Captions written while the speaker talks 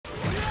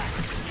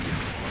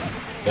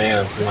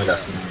Damn, someone got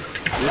some.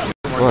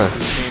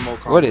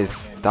 What is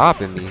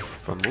stopping me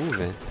from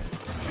moving?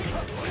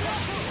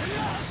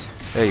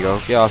 There you go.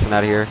 Get Austin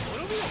out of here.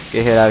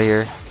 Get hit out of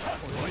here.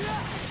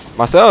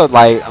 Marcel is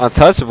like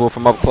untouchable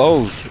from up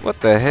close. What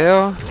the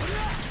hell?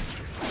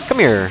 Come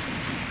here.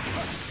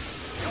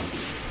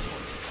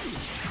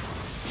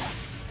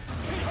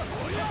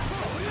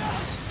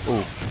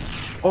 Ooh.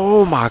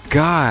 Oh my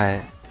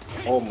god.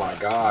 Oh my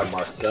god,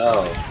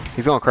 Marcel.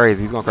 He's going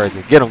crazy. He's going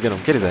crazy. Get him, get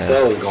him. Get his ass.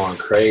 Marcel is going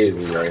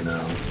crazy right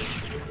now.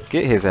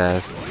 Get his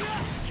ass.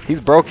 He's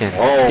broken.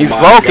 Oh He's my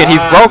broken. God,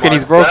 He's broken.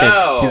 He's broken.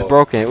 Marcel. He's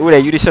broken.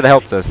 Uday, you just should have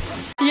helped us.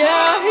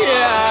 Yeah.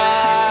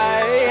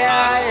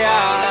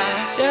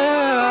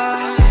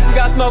 You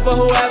got smoke for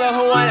whoever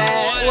who want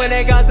it. When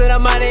it comes to the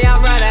money,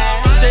 I'm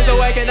running. Dreams are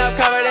waking up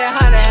covered in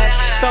honey.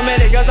 So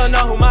many girls don't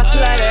know who my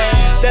slut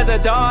is. There's a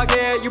dog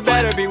here, you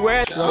better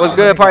beware. What's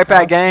good, Party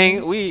Pack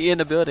gang? We in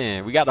the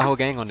building. We got the whole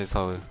gang on this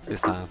time.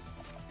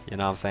 You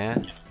know what I'm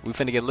saying? We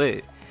finna get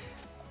lit.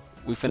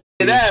 We finna.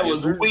 That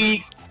was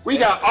weak. We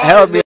got all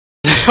help me.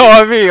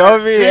 on me,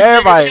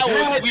 everybody.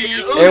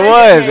 It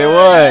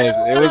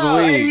was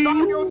weak.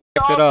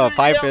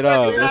 Pipe it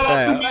up.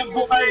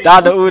 What's that?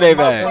 Dr. Uday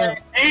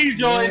back.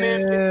 Enjoying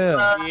it.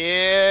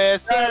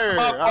 Yes, sir.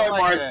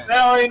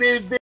 Marcel in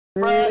it, big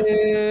bro.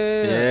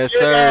 Yes,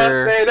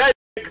 sir. That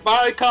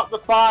finally caught the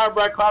fire,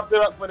 bro. Clapped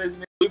it up for this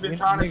nigga. We've been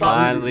trying to talk.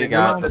 Finally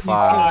got the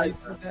fire.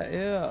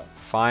 Yeah.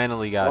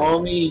 Finally got it.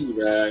 On me,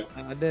 bro.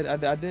 I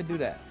did do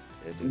that.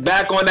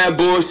 Back on that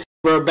bullshit,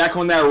 bro. Back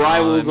on that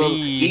Rivals of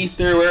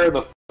Aether, where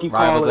the fuck you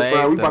call it,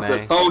 bro. We about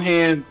to throw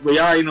hands, but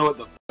y'all already know what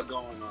the fuck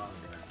going on, bro.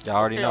 Y'all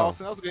already know.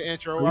 Austin, that was a good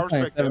intro. I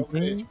respect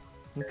that.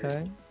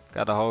 Okay.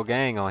 Got the whole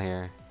gang on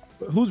here.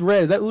 Who's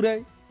red? Is that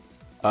Uday?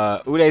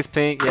 Uday's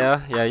pink. Yeah.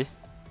 Is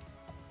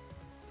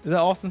that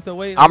Austin still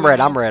waiting? I'm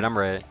red. I'm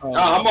ready. No,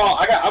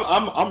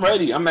 I'm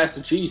ready. I'm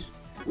Master Chief.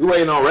 We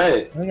waiting on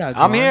red.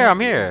 I'm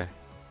here.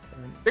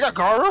 They got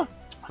Gara?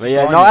 But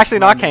yeah, no, actually,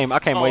 no. I came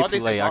way too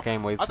late. I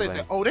came way too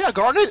late. Oh, they got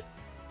Garnet?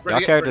 Y'all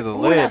characters are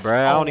lit,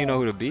 bro. I don't even know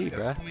who to be,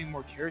 bro. So many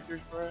more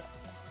characters, bro.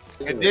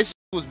 And this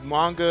was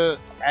manga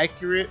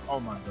accurate. Oh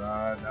my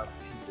god.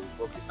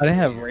 I didn't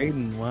have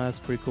Raiden. Wow, that's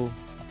pretty cool.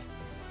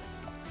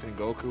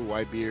 Sengoku,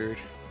 Whitebeard.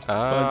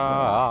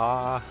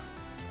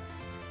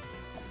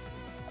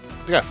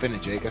 They got Finn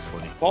and Jake. That's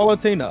funny.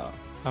 Valentina.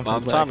 I'm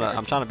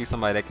trying to be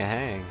somebody that can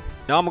hang.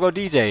 No, I'm gonna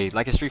go DJ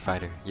like a Street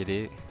Fighter. You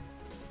did.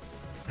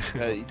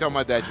 You talking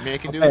about that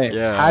Jamaican dude? Okay,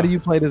 yeah. How do you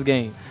play this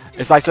game?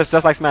 It's like just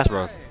like Smash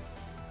Bros.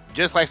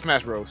 Just like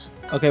Smash Bros.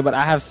 Okay, but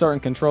I have certain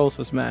controls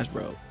for Smash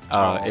Bros.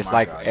 It's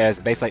like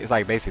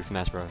basic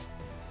Smash Bros.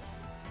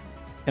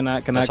 Can I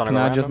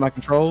adjust my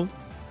controls?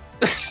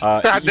 You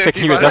said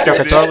can you adjust your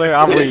controller?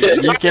 I'm weak.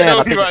 You can.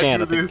 I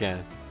think you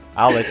can.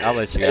 I'll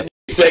let you.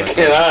 He said,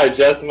 "Can I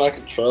adjust my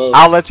controls?"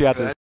 I'll let you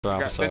after this.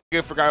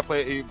 He forgot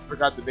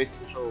the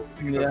basic controls.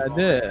 Yeah, I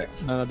did.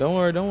 No, don't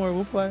worry.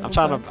 We'll play. I'm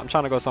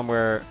trying to go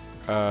somewhere.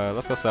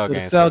 Let's go sell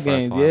games. Sell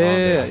games.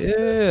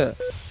 Yeah.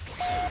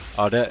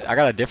 Oh, I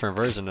got a different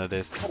version of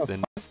this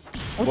than this.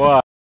 Boy,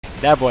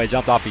 that boy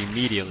jumped off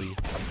immediately.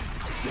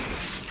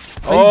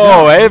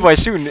 Oh, hey boy,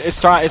 shooting. It's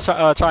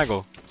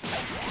triangle.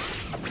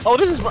 Oh,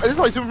 this is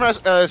like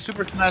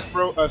Super Smash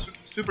Bro.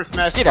 Super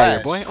Smash. Get out of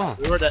here, boy.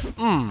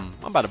 I'm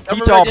about to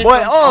beat y'all, boy.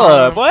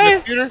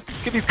 Boy.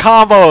 Get these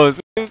combos.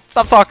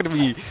 Stop talking to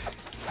me.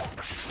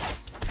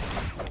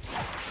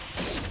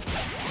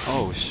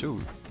 Oh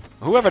shoot.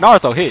 Whoever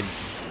Naruto hitting.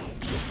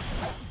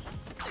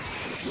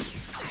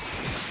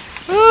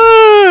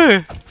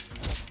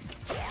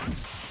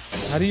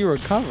 How do you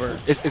recover?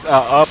 It's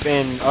up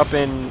in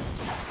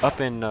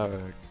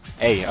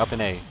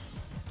A.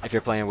 If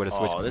you're playing with a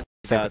Switch,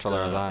 same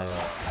controller as I am.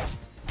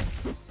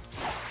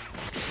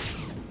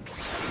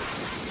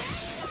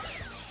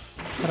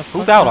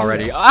 Who's out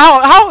already?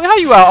 How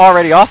you out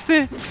already,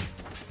 Austin?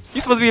 You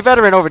supposed to be a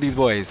veteran over these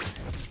boys.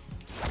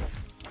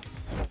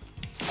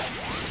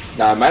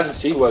 Nah, Master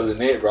Chief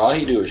wasn't it, bro. All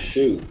he do is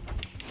shoot.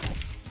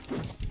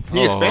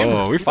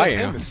 Oh, we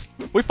fighting.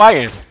 We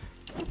fighting.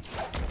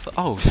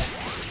 So,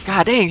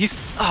 god dang, he's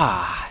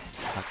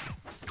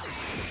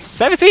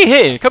 17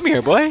 hitting. Come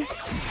here, boy.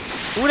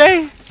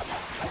 Uday.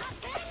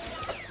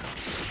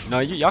 No,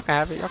 y'all can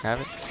have it. Y'all can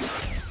have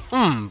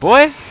it.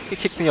 Boy, get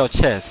kicked in your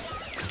chest.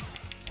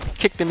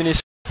 Kicked him in his.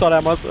 Saw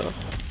that muscle.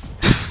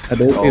 I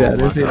didn't see that.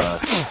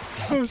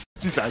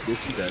 Just I did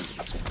see that.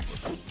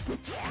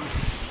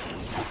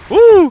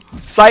 Woo!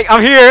 Psych,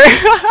 I'm here.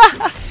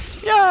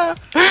 Yeah.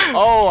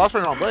 Oh, I was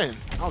putting on button.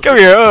 Come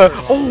here.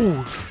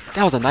 Oh,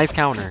 that was a nice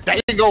counter.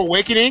 That didn't go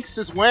Awakening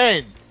since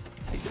when?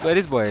 But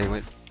this boy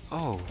went.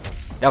 Oh,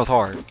 that was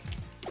hard.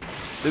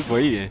 This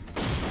boy eating.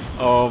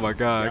 Oh my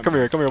god. Come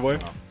here, boy.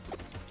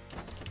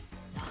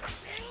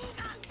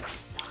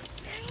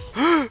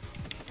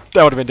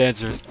 That would have been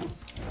dangerous.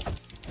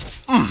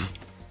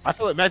 I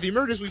feel like Matthew,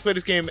 remember we played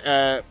this game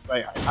at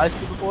like high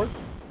school before?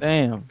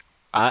 Damn.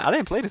 I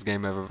didn't play this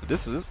game ever.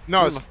 This was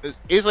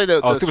it's like the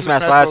Super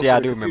Smash Flash. Yeah,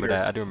 I do remember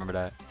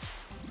that.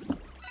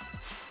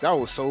 That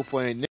was so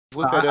funny.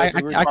 looked at us.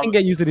 I can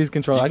get used to these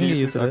controls. I can get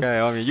used to this. Okay,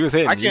 I mean, you was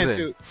hitting. I can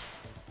too.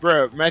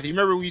 Bro, Matthew, you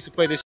remember we used to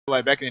play this shit,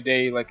 like back in the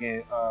day, like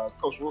in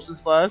Coach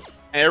Wilson's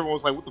class, and everyone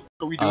was like, "What the fuck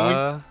are we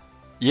doing?"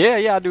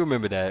 Yeah, I do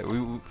remember that.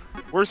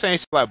 We're saying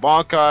shit like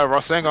Bonkai,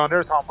 Rasengan.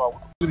 They're talking about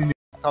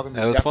talking.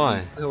 That was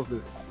fun.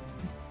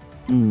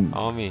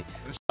 On me.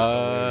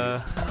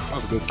 That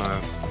was good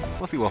times.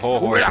 Let's see what Whole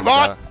Horse is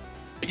about.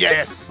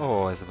 Yes.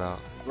 Whole Horse about.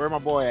 Where my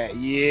boy at?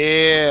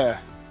 Yeah.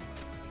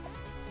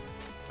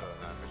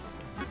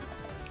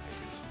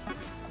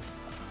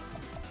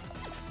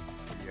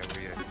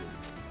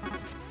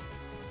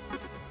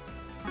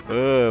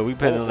 We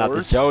putting out the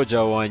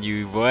JoJo on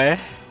you, boy.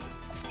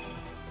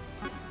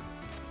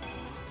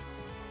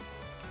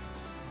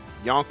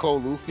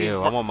 Yonko, Luffy.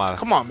 Ew, I'm on my...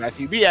 Come on,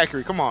 Matthew. Be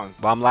accurate. Come on.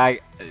 But I'm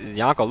like...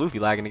 Yonko, Luffy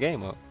lagging the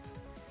game up.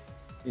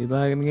 He's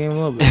lagging the game a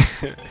little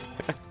bit.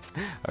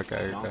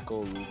 Okay.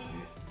 Yonko, Luffy.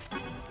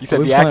 You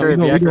said be accurate,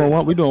 be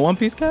accurate. We doing One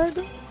Piece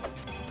character?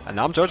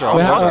 No, I'm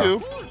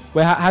JoJo.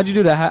 Wait, how'd you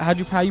do that?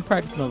 How you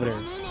practicing over there?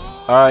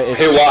 It's...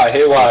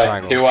 Hey,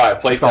 why?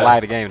 Play it's gonna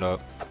lag the game, though.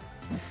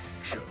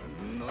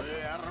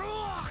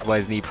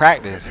 Boys need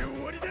practice.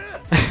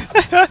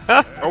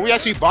 Are we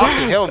actually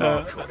boxing? Hell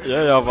no.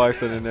 Yeah, y'all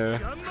boxing in there.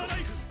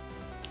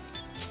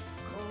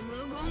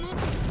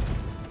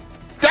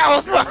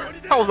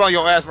 That was on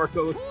your ass,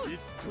 Marcellus.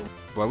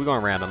 Boy, we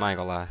going random, I ain't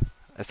gonna lie.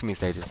 That's too many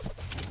stages.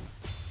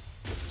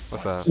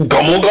 What's up? Come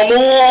on!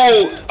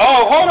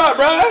 Oh, hold up,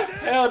 bruh!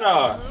 Hell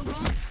no!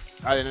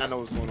 I did not know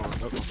what was going on.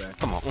 Don't go back.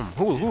 Come on,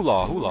 who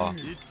law?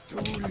 You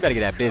better get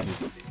that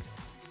business.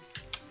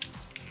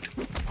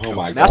 Oh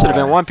my god. That should have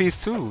been One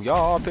Piece too. Y'all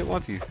all picked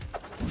One Piece.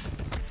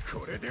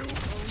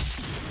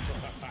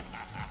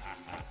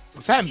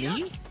 Was that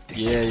me?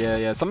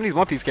 Yeah. Some of these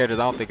One Piece characters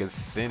I don't think is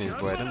finished,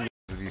 boy. Them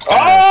niggas be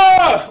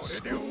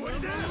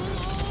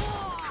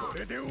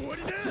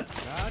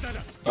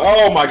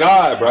Oh my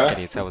god, bro. I can't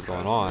even tell what's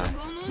going on.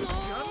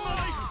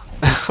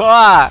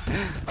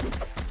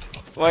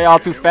 Boy, y'all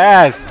too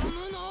fast.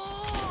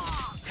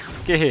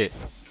 Get hit.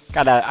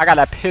 I got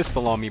that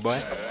pistol on me,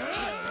 boy.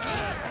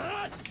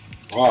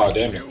 Oh,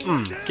 damn it.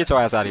 Get your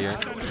ass out of here.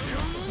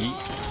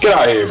 Get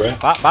out of here, bro.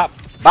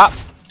 Bop.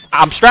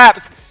 I'm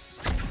strapped.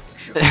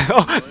 Get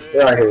out of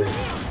here.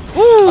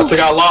 Woo. I took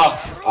out Law.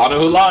 I don't know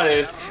who Law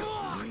is.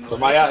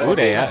 Somebody out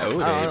there.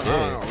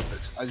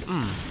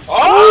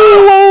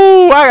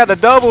 Oh, I got the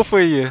double for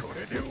you.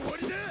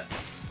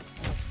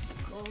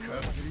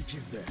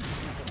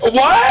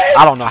 What?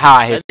 I don't know how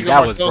I hit you.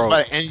 That was broke.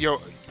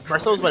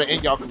 Marcel's about to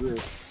end y'all career.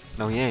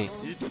 No, he ain't.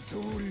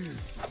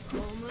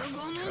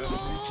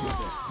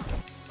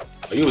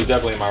 He was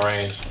definitely in my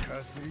range.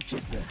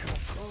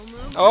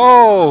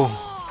 Oh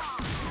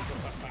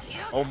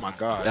my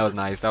god. That was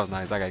nice. I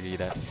gotta give you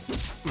that.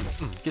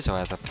 Get your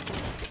ass up.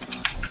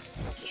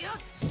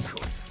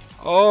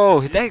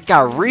 Oh, that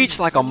got reached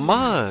like a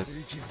mug.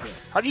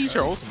 How do you use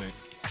your ultimate?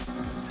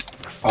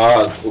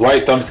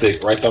 Right thumbstick.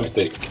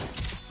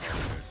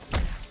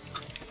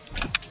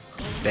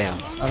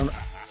 Damn. I don't know.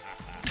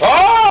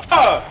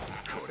 Oh!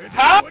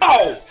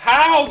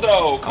 How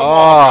though? Come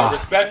on,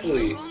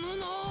 respectfully.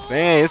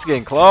 Man, it's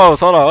getting close.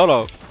 Hold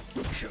on.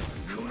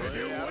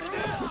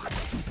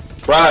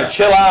 Bruh,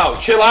 chill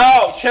out.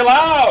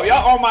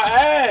 Y'all on my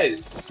ass.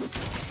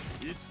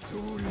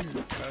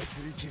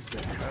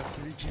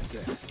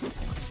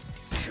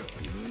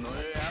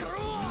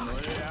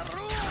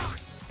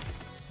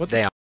 What?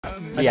 Damn.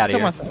 He out of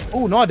here.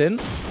 Oh, no, I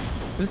didn't.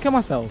 Just kill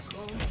myself.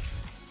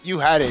 You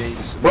had it.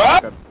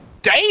 Bruh.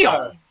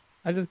 Damn.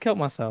 I just killed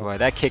myself. Boy,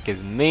 that kick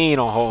is mean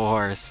on Whole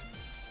Horse.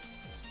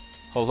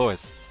 Whole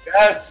Horse.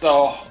 That's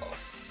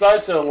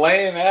such a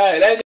lame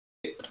ass.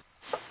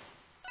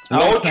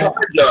 No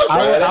charge up, bro.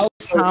 I was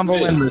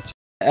comboing the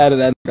out of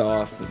that nigga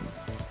Austin.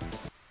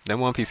 Them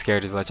One Piece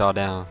characters let y'all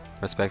down,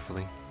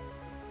 respectfully.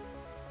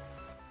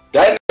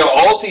 That nigga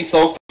ulti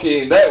so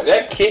fucking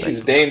that kick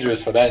is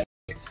dangerous for that.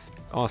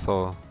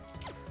 Also,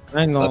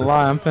 I ain't gonna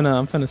lie, I'm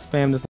finna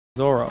spam this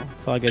Zoro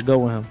until I get go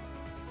with him.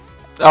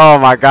 oh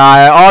my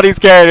god, all these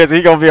characters,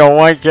 he gonna be a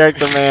one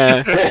character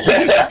man.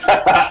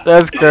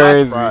 That's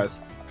crazy.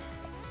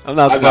 I'm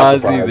not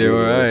surprised either,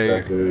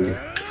 right?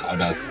 I'm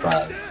not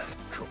surprised.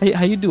 Hey,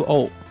 how you do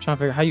ult? I'm trying to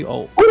figure how you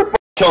ult. Who the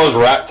fuck chose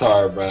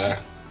Raptor, bruh?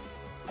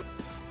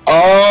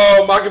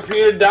 Oh, my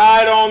computer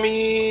died on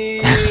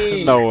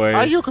me. No way.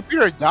 How your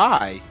computer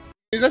die?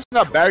 Is that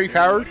not battery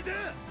powered?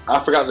 I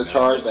forgot to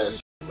charge that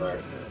shit, bro.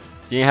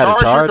 You ain't had a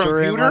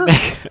charger in my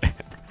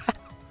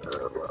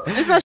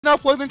Is that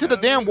not plugged into the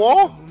damn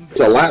wall? It's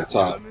a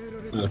laptop.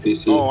 It's not a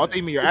PC. Oh, I think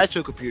you mean your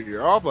actual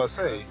computer. All about to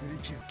say.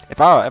 If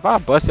I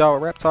bust y'all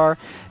with Reptar,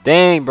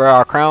 dang, bro,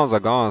 our crowns are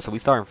gone, so we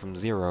starting from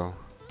 0.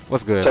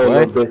 What's good,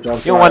 boy? You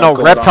don't want no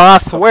Reptar? I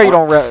swear you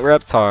don't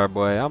Reptar,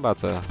 boy. I'm about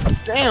to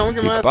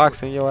keep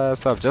boxing your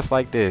ass up just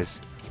like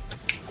this.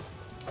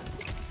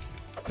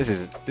 This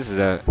is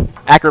a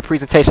accurate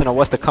presentation of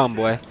what's to come,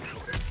 boy.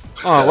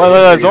 Oh,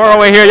 well, Zoro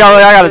over here, y'all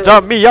gotta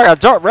jump me. Y'all gotta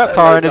jump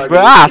Reptar in this, bro.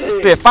 I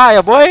spit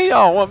fire, boy.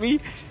 Y'all want me?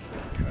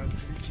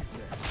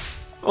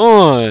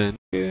 On.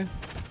 Yeah.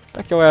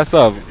 Back your ass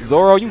up.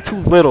 Zoro, you too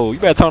little. You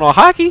better turn on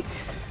hockey.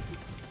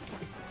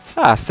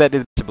 Ah, set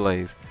this bitch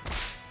ablaze.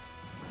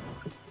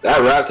 That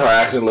Raptor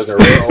actually looking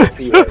real OP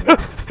right now.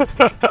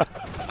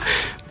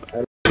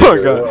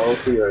 Oh god. Real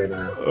OP right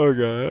now. Oh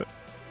god.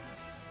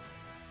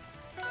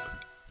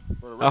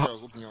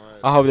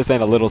 I hope this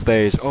ain't a little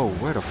stage. Oh,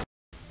 where the f.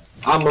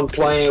 I'm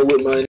playing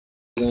with my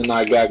and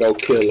I gotta go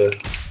kill her.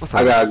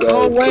 I gotta go.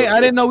 Oh wait, I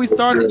didn't know we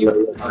started.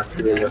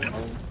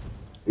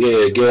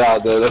 Yeah, get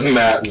out the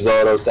map,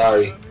 Zoro.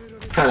 Sorry.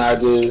 And I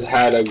just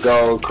had to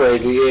go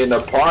crazy in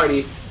the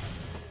party.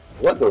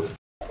 What the f?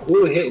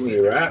 Who hit me?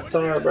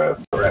 Raptor, bro?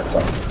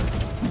 Raptor.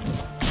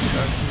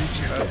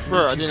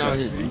 Bro, I didn't know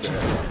he did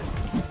that.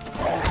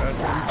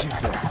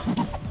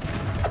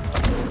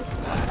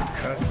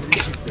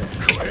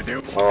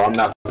 Oh, I'm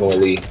not gonna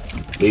leave.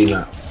 Leave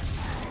now.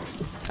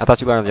 I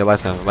thought you learned your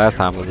lesson last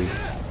time, Lily.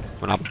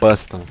 When I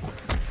bust them.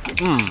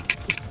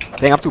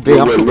 Dang, I'm too big.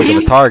 I'm too big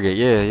of a target.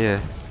 Yeah.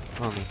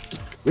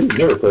 We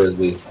never played as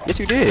lead. Yes,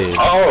 you did.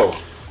 Oh.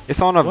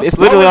 It's on a. It's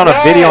literally on a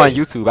video on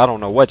YouTube. I don't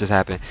know what just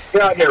happened.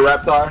 Get out here,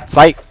 Raptor.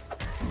 Psych.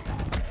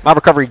 My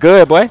recovery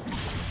good, boy.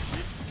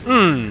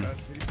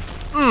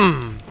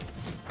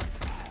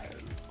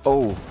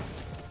 Oh.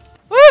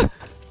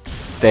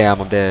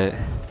 Damn, I'm dead.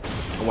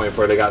 I'm waiting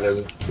for it. They got there.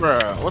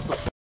 Bruh, what the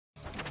f?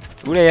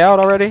 Who they out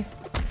already?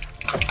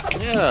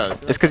 Yeah.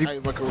 It's cause you.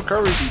 Like a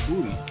recovery be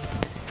booty.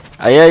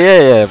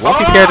 Yeah. One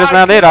Piece character's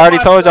not it. I already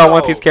told y'all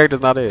One Piece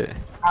character's not it.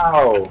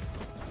 Ow.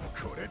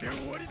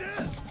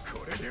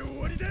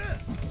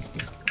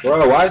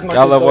 Bro, why is my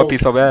Y'all love One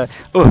Piece so bad.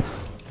 Ugh.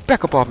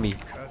 Back up off me.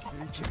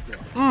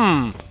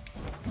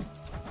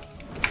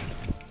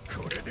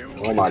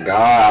 Oh my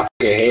god, I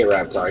fucking hate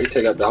Raptor. You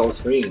take up the whole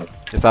screen.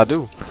 Yes, I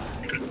do.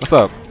 What's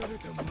up?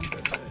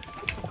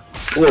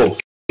 Whoa.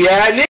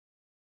 Yeah, I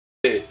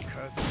did.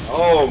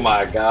 Oh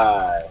my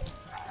god.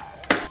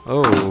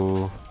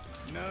 Oh.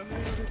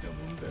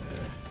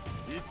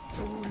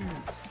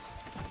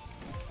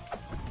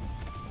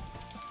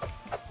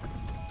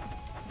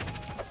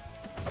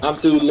 I'm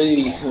too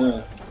lit.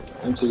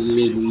 I'm too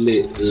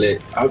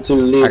lit. I'm too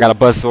lit. I got a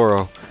buzz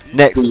Zoro.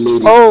 Next.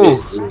 Lit.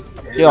 Oh.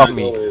 Get off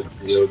me.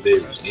 Yo,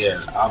 bitch.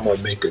 Yeah, I'm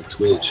gonna make a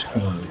twitch.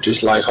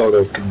 Just like how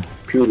the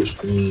computer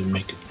screen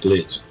make a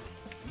glitch.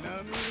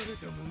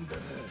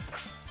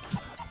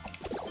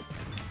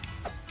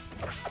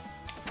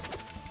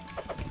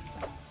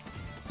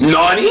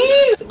 Nani?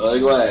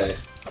 Like what?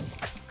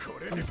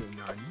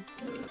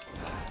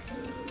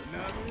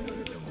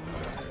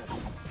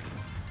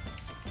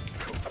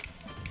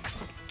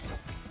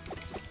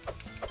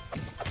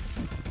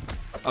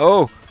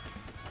 Oh.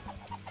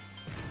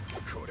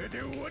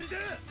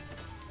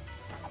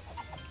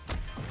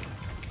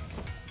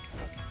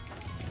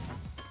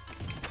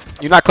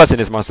 You're not clutching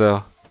this,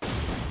 Marcel.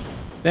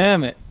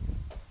 Damn it.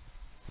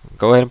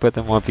 Go ahead and put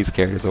them One Piece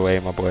characters away,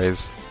 my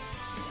boys.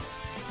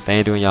 They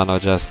ain't doing y'all no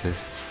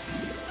justice.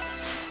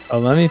 Oh,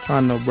 let me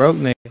find no broke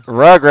nigga.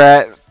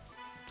 Rugrats.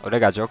 Oh, they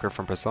got Joker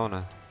from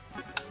Persona.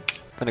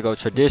 Gonna go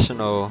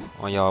traditional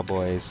on y'all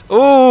boys.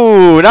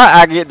 Ooh, now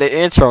I get the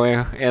intro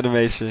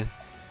animation.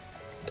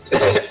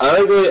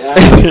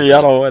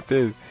 Y'all don't want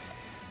this.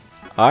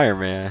 Iron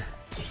Man.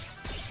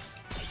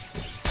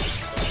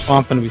 Oh,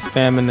 I'm finna be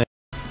spamming that.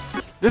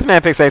 This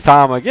man picked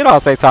Saitama. Get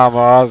off Saitama,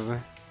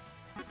 Austin.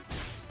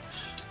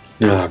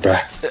 Nah,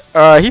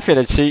 bruh. He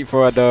finna cheat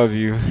for a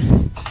W.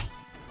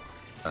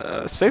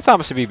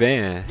 Saitama should be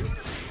banned.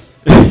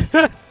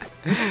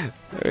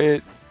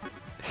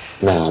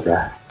 Nah,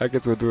 bruh. I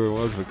guess we'll do it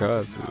once for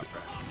content.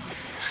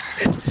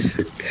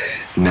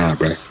 Nah,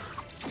 bruh.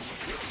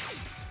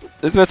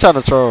 This man trying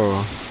to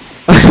troll.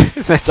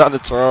 This man trying to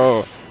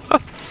troll.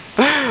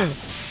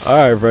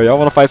 Alright, bro. Y'all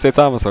want to fight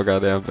Saitama so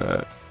goddamn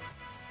bad.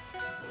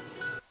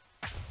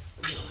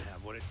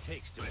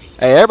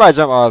 Hey, everybody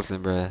jump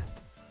Austin, bro.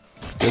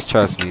 Just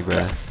trust me,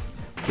 bro.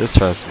 Just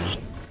trust me.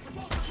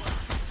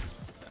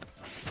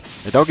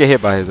 And don't get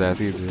hit by his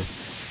ass either.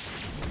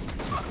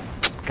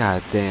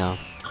 God damn.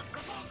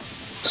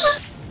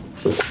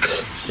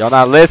 Y'all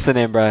not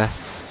listening, bruh.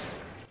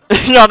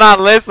 Y'all not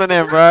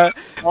listening, bruh.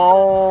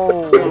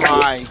 Oh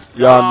my.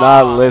 Y'all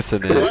not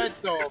listening. What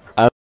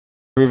the?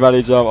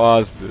 Everybody jump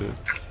Austin.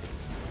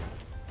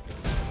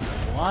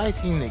 Why is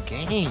he in the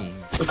game?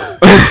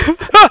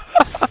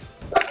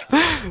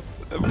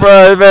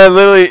 Bruh, man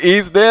literally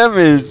eats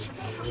damage.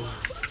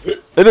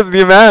 It doesn't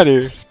even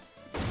matter.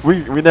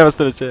 We never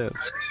stood a chance.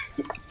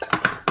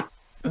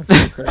 That's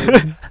so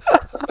crazy.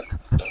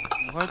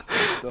 What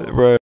the?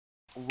 Bruh.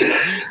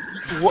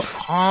 What?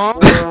 Huh?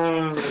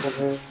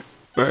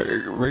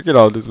 Bruh, get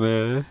off this,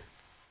 man.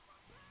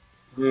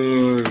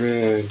 Oh,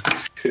 man.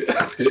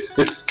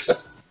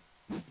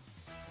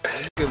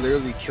 He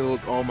literally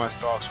killed all my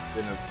stocks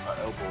within an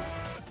elbow.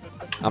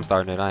 I'm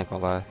starting it, I ain't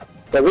gonna lie.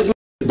 But this is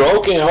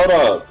broken, hold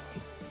up.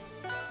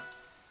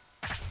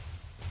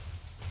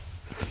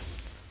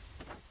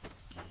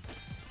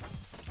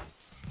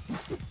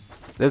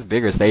 There's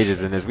bigger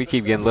stages in this. We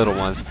keep getting little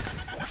ones.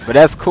 But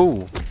that's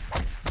cool.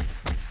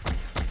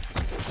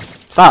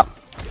 Stop.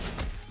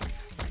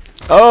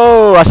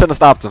 Oh! Oh, I shouldn't have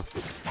stopped him.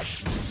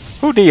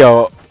 Who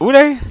Dio? Who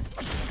they?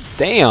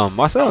 Damn,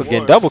 Marcel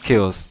getting double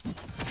kills.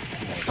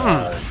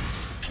 Oh,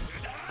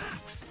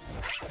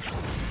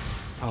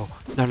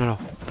 no.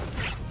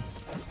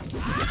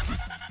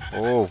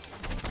 Oh.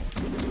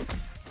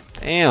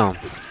 Damn.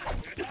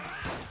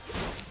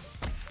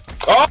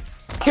 Oh,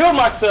 kill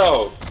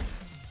myself.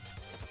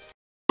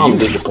 I'm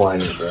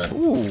disappointed, bro.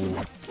 Ooh.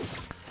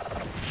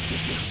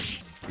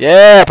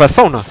 Yeah,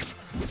 Persona.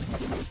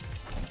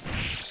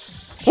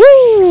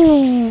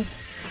 Woo!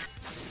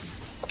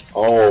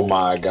 Oh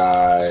my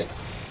god.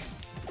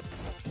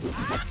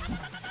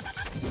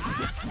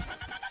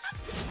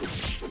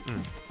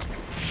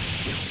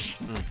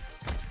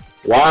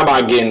 Why am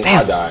I getting?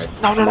 Damn. I died.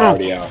 No. I'm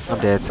already out.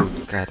 I'm dead too.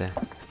 Goddamn.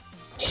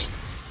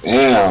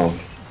 Damn.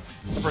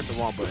 I pressed the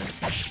wrong button.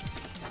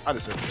 I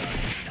deserve to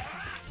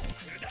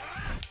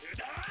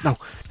die.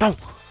 No.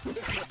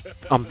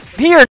 I'm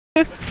here.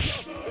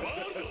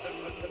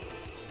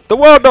 The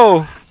world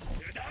though.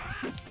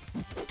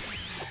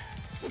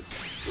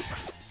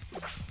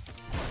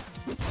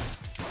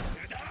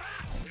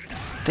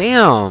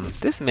 Damn,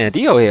 this man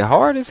Dio hit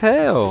hard as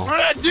hell.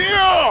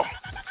 Dio!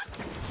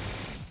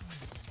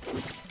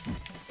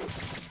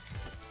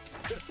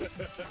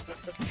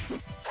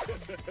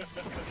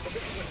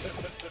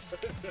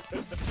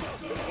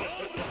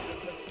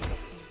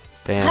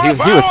 Damn,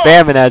 he was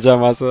spamming that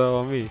jump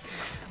myself on me.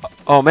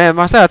 Oh man,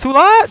 Marcel, 2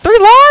 lives? 3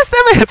 lives?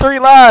 That man 3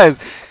 lives.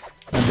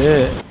 I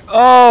did.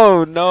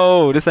 Oh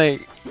no, this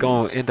ain't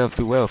gonna end up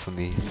too well for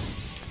me.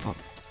 Oh.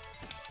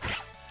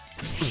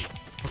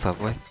 What's up,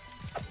 boy?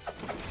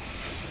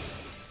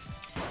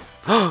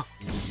 No.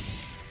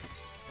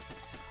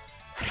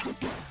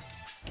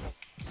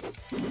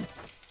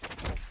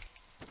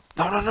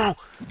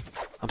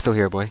 I'm still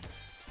here, boy.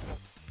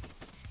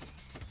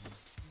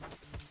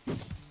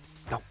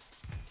 No.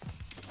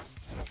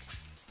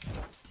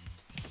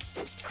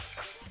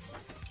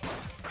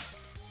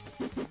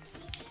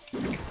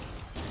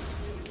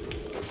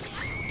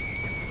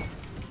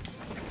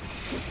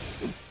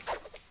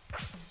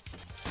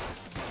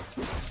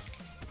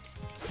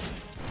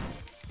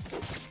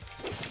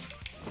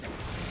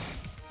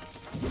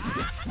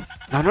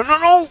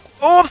 No.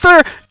 Oh, I'm still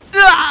here.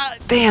 Ah,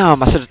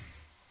 damn, I should have.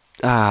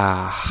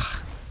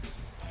 Ah.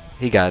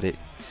 He got it.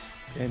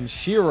 And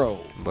Shiro.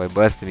 Boy,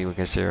 busted me with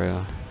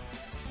Kenshiro.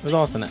 Where's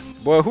Austin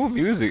at? Boy, who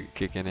music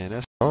kicking in?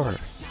 That's hard.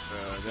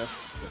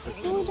 That's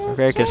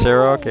Okay,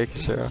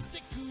 Kenshiro.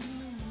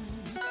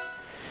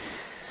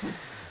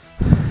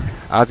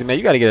 Ozzy, man,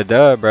 you gotta get a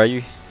dub, bro.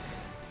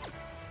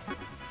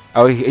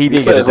 Oh, he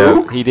did get a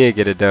dub. He did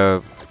get a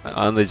dub.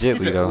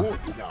 Unlegitly, though.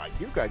 Nah,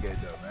 you gotta get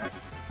it done, man.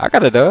 I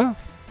got a dub.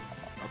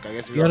 Okay, I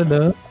guess You got a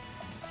dub.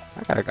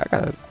 I got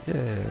a,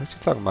 yeah, what you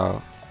talking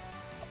about?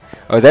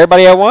 Oh, is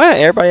everybody at 1?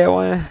 Everybody at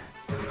 1?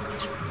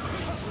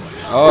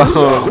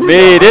 Oh,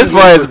 me, this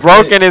boy is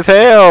broken as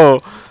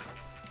hell.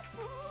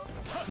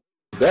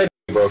 That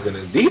broken.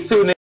 These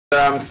two niggas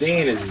that I'm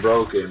seeing is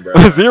broken, bro.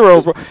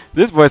 0, bro.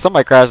 This boy,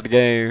 somebody crashed the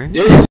game.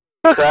 This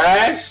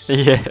crash?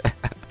 Yeah.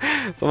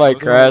 Somebody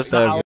crashed I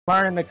that. was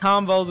learning the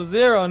combos of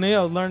 0, and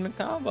I was learning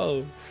the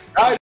combos.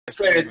 I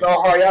played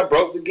so hard, y'all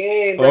broke the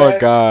game, bro. Oh,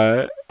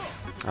 God.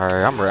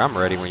 Alright, I'm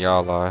ready when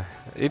y'all are.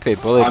 He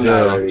played Bullet I'm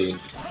Bill. not ready.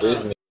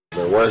 This nigga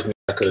the worst nigga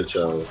I could have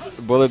chose.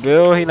 Bullet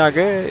Bill, he not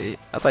good.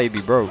 I thought he'd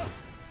be broke.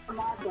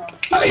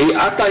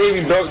 I thought he'd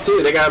be broke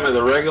too. They got him as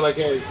a regular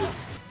character.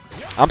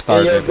 I'm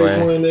starting Yeah, it, boy.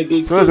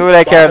 as As soon as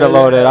that character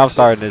loaded, I'm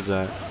starting this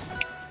joint.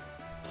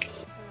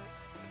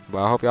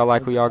 But I hope y'all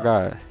like who y'all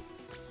got.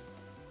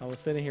 I was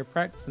sitting here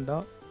practicing,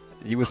 dog.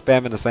 You was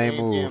spamming the same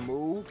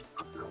move.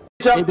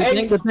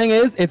 The thing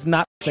is, it's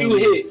not the same. You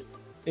hit.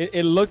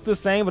 It looks the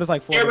same, but it's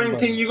like 4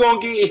 Everything you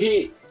gonna get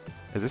hit.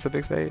 Is this a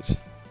big stage?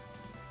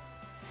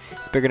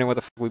 It's bigger than what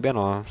the f we been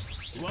on.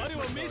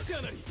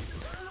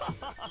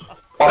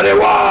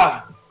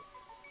 Orewa!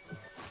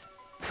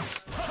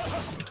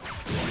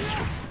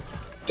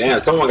 Damn,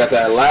 someone got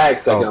that lag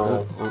second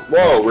on.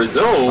 Whoa,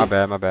 resume. My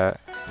bad.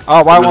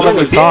 Oh, why won't let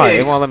me time?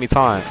 It won't let me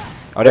time.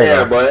 Oh,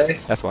 there you go. Boy.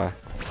 That's why.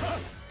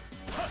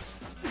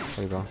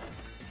 There you go.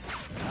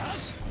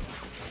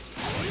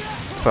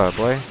 What's up,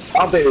 boy? I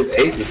don't think this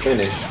ace is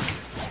finished.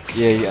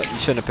 Yeah, you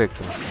shouldn't have picked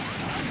him.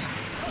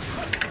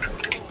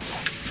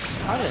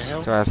 How the hell?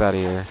 Get your ass out of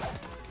here.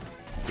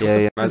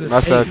 Yeah.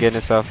 Myself getting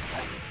himself.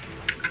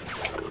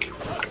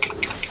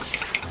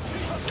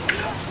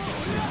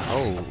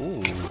 Oh,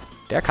 ooh.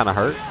 That kind of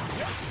hurt.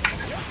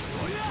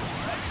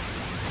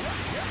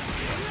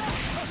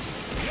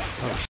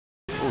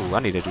 Oh, ooh, I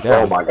need to do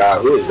that. Oh my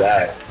god, who is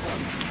that?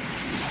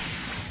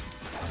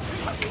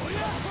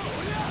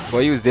 Boy,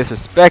 you was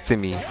disrespecting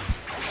me.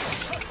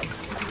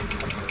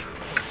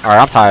 Alright,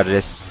 I'm tired of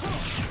this.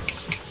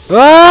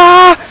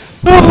 Ah!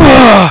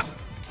 Ah!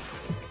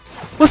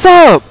 What's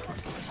up?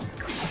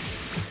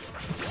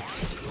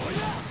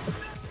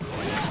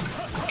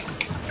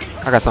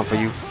 I got something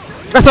for you.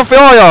 I got something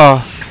for all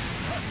y'all.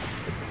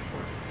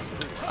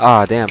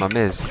 Ah, damn, I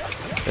missed.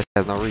 That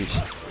has no reach.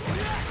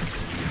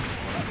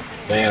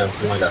 Damn,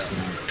 someone got some.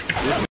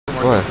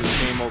 What?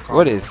 Same old combo.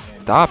 What is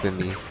stopping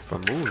me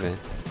from moving?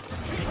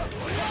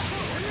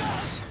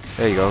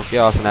 There you go. Get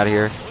Austin out of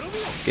here.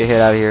 Get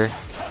hit out of here.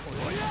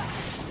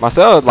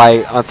 Marcel is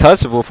like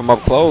untouchable from up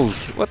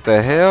close. What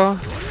the hell?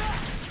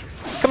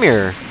 Come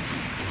here.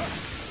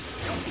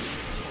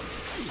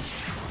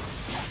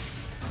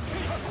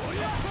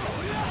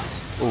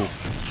 Ooh.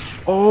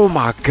 Oh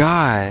my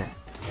god.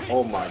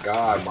 Oh my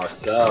god,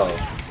 Marcel.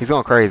 He's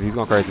going crazy. He's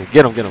going crazy.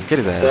 Get him. Get him. Get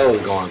his ass. Marcel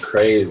is going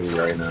crazy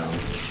right now.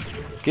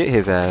 Get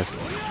his ass.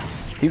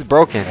 He's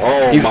broken.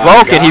 Oh He's my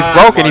broken. God, He's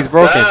broken. He's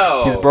broken.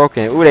 Marcel. He's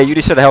broken. Uday, you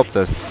just should have helped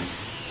us.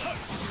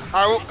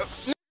 Alright,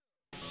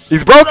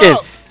 He's broken.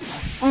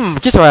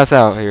 Get your ass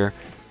out here.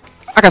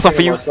 I got something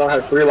for you. Marcel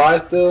has 3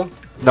 lives still?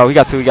 No, he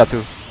got 2. He got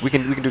 2. We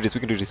can do this. We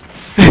can do this.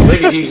 I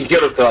think he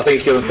killed himself. I think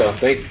he killed himself.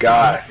 Thank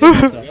God.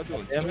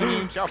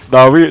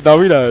 No, we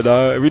not.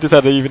 No, we just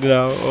had to even it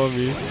out on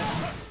me.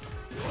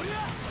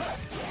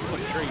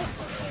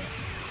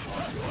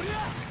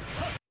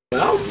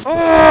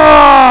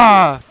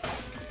 Ah!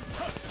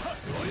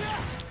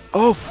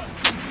 Oh,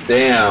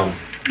 Damn.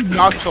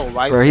 knocked your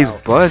lights bro, he's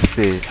out.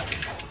 busted.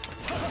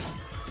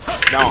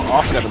 Now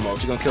off that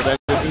emote. You gonna kill that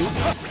dude?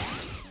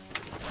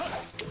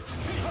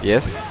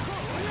 Yes.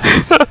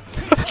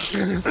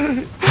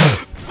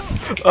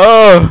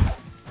 Oh.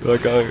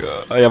 Okay.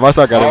 Oh yeah, my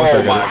son got it. My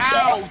son got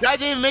it. Wow, that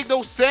didn't make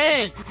no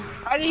sense.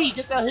 How did he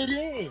get that hit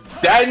in?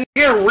 That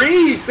nigga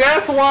reach.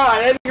 That's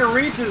why. That nigga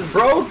reach is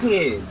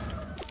broken.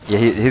 Yeah,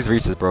 his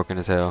reach is broken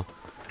as hell.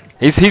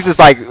 He's just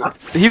like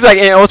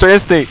in Ultra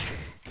Instinct.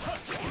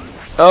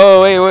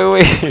 Oh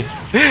wait.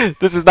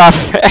 This is not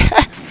fair.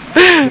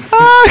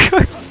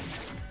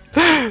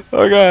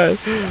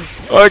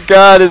 Oh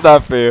god, it's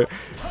not fair.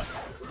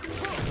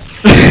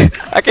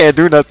 I can't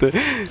do nothing.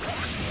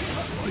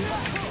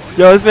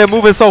 Yo, this man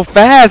moving so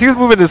fast. He was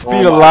moving the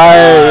speed of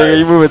light.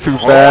 He moving too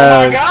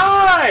fast. Oh my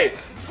god!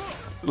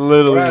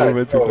 Literally Bruh,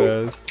 moving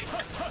too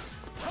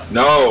fast.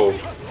 No,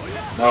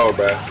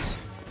 bruh.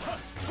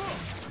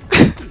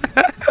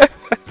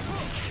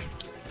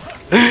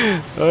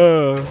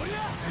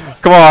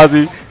 Come on,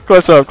 Ozzy.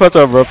 Clutch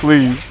up, bro,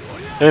 please.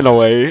 Ain't no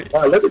way.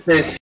 Oh, look at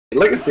this.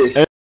 Look at this.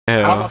 How am I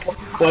Hell. supposed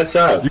to clutch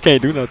up? You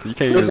can't do nothing. You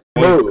can't Just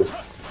even move.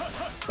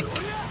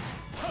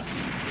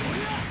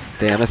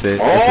 Damn, that's it.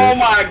 Oh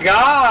my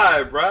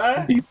god,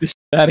 bruh. Beat the shit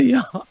out of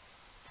y'all.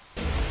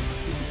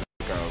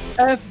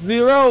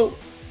 F-Zero.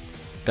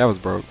 That was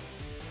broke.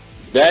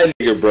 That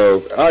nigga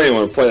broke. I don't even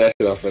want to play that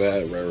shit off of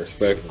that, bro.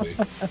 Respectfully.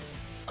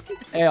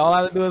 Hey, all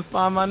I had to do is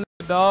find my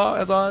nigga, dog.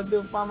 That's all I had to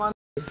do, find my nigga.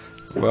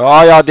 Well,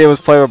 all y'all did was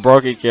play with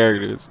broken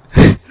characters.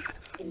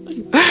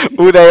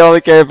 Uday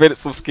only came with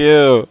some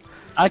skill.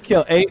 I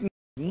killed 8.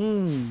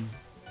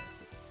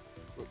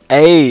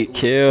 8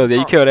 kills. Yeah,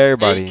 you killed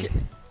everybody.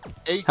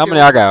 8 How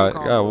many I got?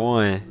 I got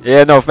 1.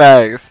 Yeah, no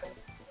facts.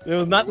 It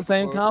was not the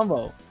same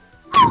combo.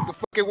 What the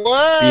fuck it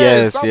was?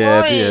 Yes, Stop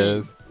yes, lying.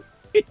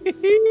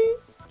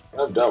 yes.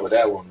 I'm done with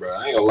that one, bro.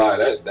 I ain't gonna lie.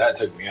 That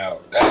took me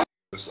out. That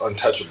was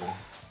untouchable.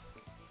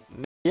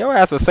 Your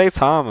ass was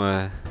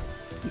Saitama.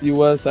 You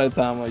was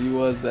Saitama. You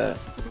was that.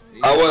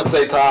 I wouldn't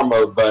say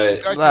Tama,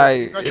 but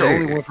Like, That's your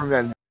only one from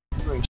that.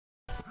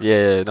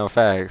 yeah, no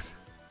facts.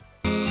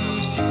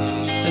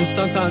 And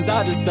sometimes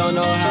I just don't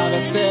know how to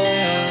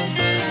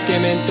feel.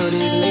 Skimming through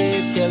these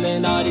leaves,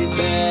 killing all these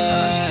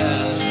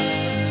bears.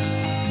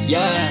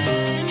 Yeah.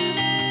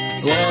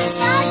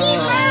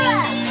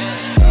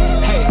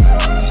 Hey.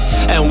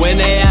 And when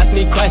they ask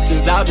me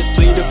questions, I'll just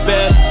plead the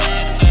fifth.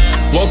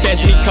 Won't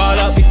catch me caught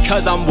up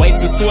because I'm way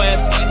too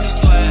swift.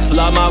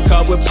 Flood my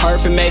cup with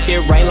perp and make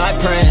it rain like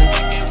Prince.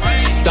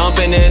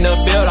 Stomping in the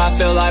field, I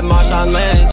feel like Marshawn Lynch.